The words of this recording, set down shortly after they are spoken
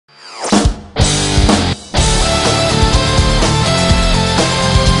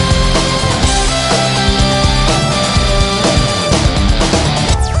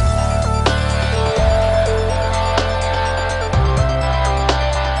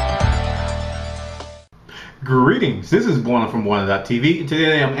Greetings, this is Bwana from Bwana.tv, and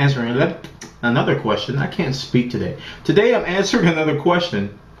today I'm answering another question. I can't speak today. Today I'm answering another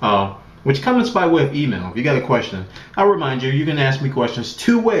question, which comes by way of email. If you got a question, I'll remind you, you can ask me questions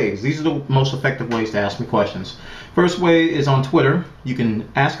two ways. These are the most effective ways to ask me questions. First way is on Twitter. You can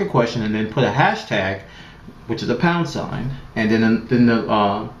ask a question and then put a hashtag, which is a #, and then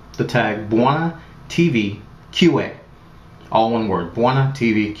the tag Bwana.tv QA. All one word,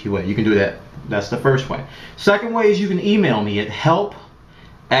 Bwana.tv QA. You can do that. That's the first way. Second way is you can email me at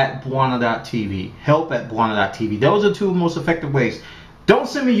help@Bwana.tv. Help@Bwana.tv. Those are two most effective ways. Don't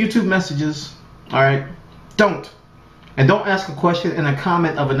send me YouTube messages. Alright? Don't. And don't ask a question in a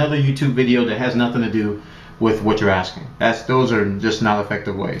comment of another YouTube video that has nothing to do with what you're asking. Those are just not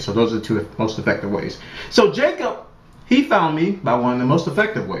effective ways. So those are the two most effective ways. So Jacob, he found me by one of the most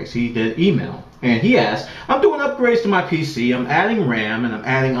effective ways. He did email. And he asked, I'm doing upgrades to my PC. I'm adding RAM and I'm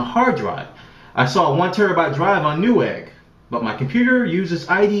adding a hard drive. I saw a 1 terabyte drive on Newegg, but my computer uses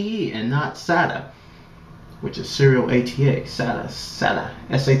IDE and not SATA, which is serial ATA, SATA,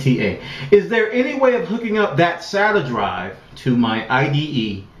 SATA. Is there any way of hooking up that SATA drive to my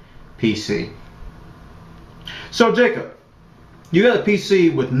IDE PC? So Jacob, you got a PC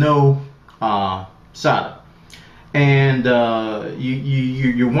with no SATA, and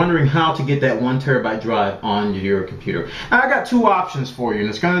you're wondering how to get that 1 terabyte drive on your computer. I got two options for you, and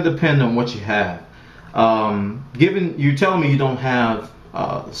it's going to depend on what you have. Given you're telling me you don't have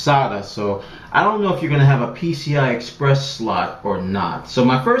SATA, so I don't know if you're going to have a PCI Express slot or not. So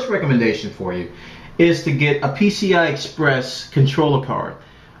my first recommendation for you is to get a PCI Express controller card.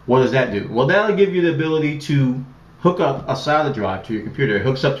 What does that do? Well, that'll give you the ability to hook up a SATA drive to your computer. It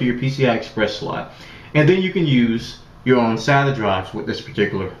hooks up to your PCI Express slot. And then you can use your own SATA drives with this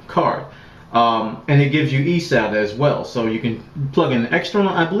particular card. And it gives you eSATA as well. So you can plug in an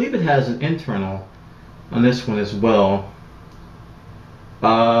external. I believe it has an internal on this one as well.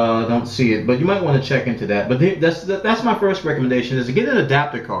 I don't see it, but you might want to check into that. But that's my first recommendation, is to get an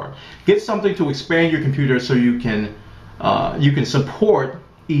adapter card. Get something to expand your computer so you can support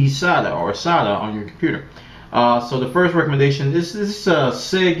eSATA or SATA on your computer. So the first recommendation is this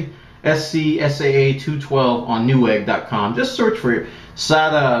SIG SCSAA212 on newegg.com. Just search for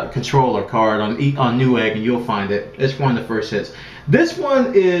SATA controller card on Newegg and you'll find it. It's one of the first hits. This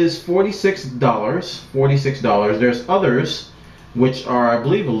one is $46. There's others which are, I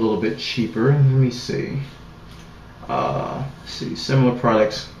believe, a little bit cheaper. Let me see. Similar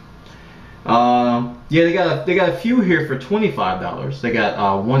products. Yeah, they got a few here for $25. They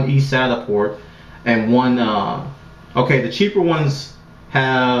got one eSATA port and one. Okay, the cheaper ones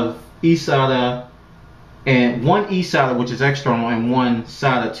have eSATA and one eSATA, which is external, and one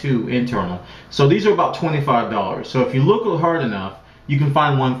SATA 2 internal. So these are about $25. So if you look hard enough, you can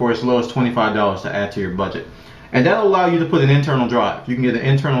find one for as low as $25 to add to your budget. And that'll allow you to put an internal drive. You can get an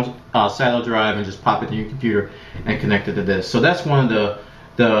internal SATA drive and just pop it in your computer and connect it to this. So that's one of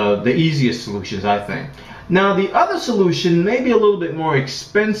the easiest solutions, I think. Now the other solution may be a little bit more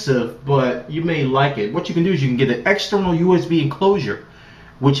expensive, but you may like it. What you can do is you can get an external USB enclosure,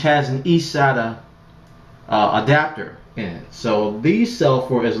 which has an eSATA adapter in it. So these sell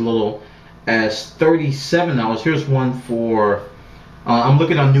for as little as $37. Here's one for, I'm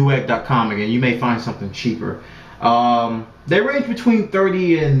looking on newegg.com again. You may find something cheaper. They range between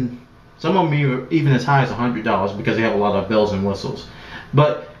 $30 and some of them even as high as $100 because they have a lot of bells and whistles.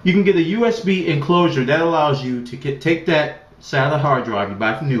 But you can get a USB enclosure that allows you to take that SATA hard drive you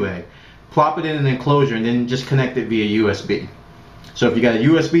buy from Newegg, plop it in an enclosure, and then just connect it via USB. So if you got a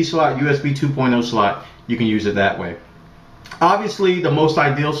USB slot, USB 2.0 slot, you can use it that way. Obviously, the most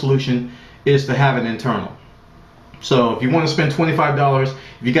ideal solution is to have an internal. So if you want to spend $25, if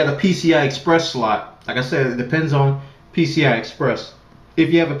you got a PCI Express slot, like I said, it depends on PCI Express.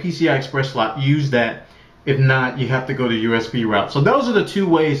 If you have a PCI Express slot, use that. If not, you have to go the USB route. So those are the two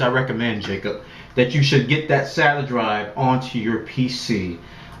ways I recommend, Jacob, that you should get that SATA drive onto your PC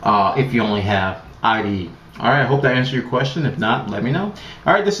if you only have IDE. Alright, I hope that answered your question. If not, let me know.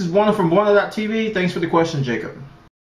 Alright, this is Bwana from Bwana.tv. Thanks for the question, Jacob.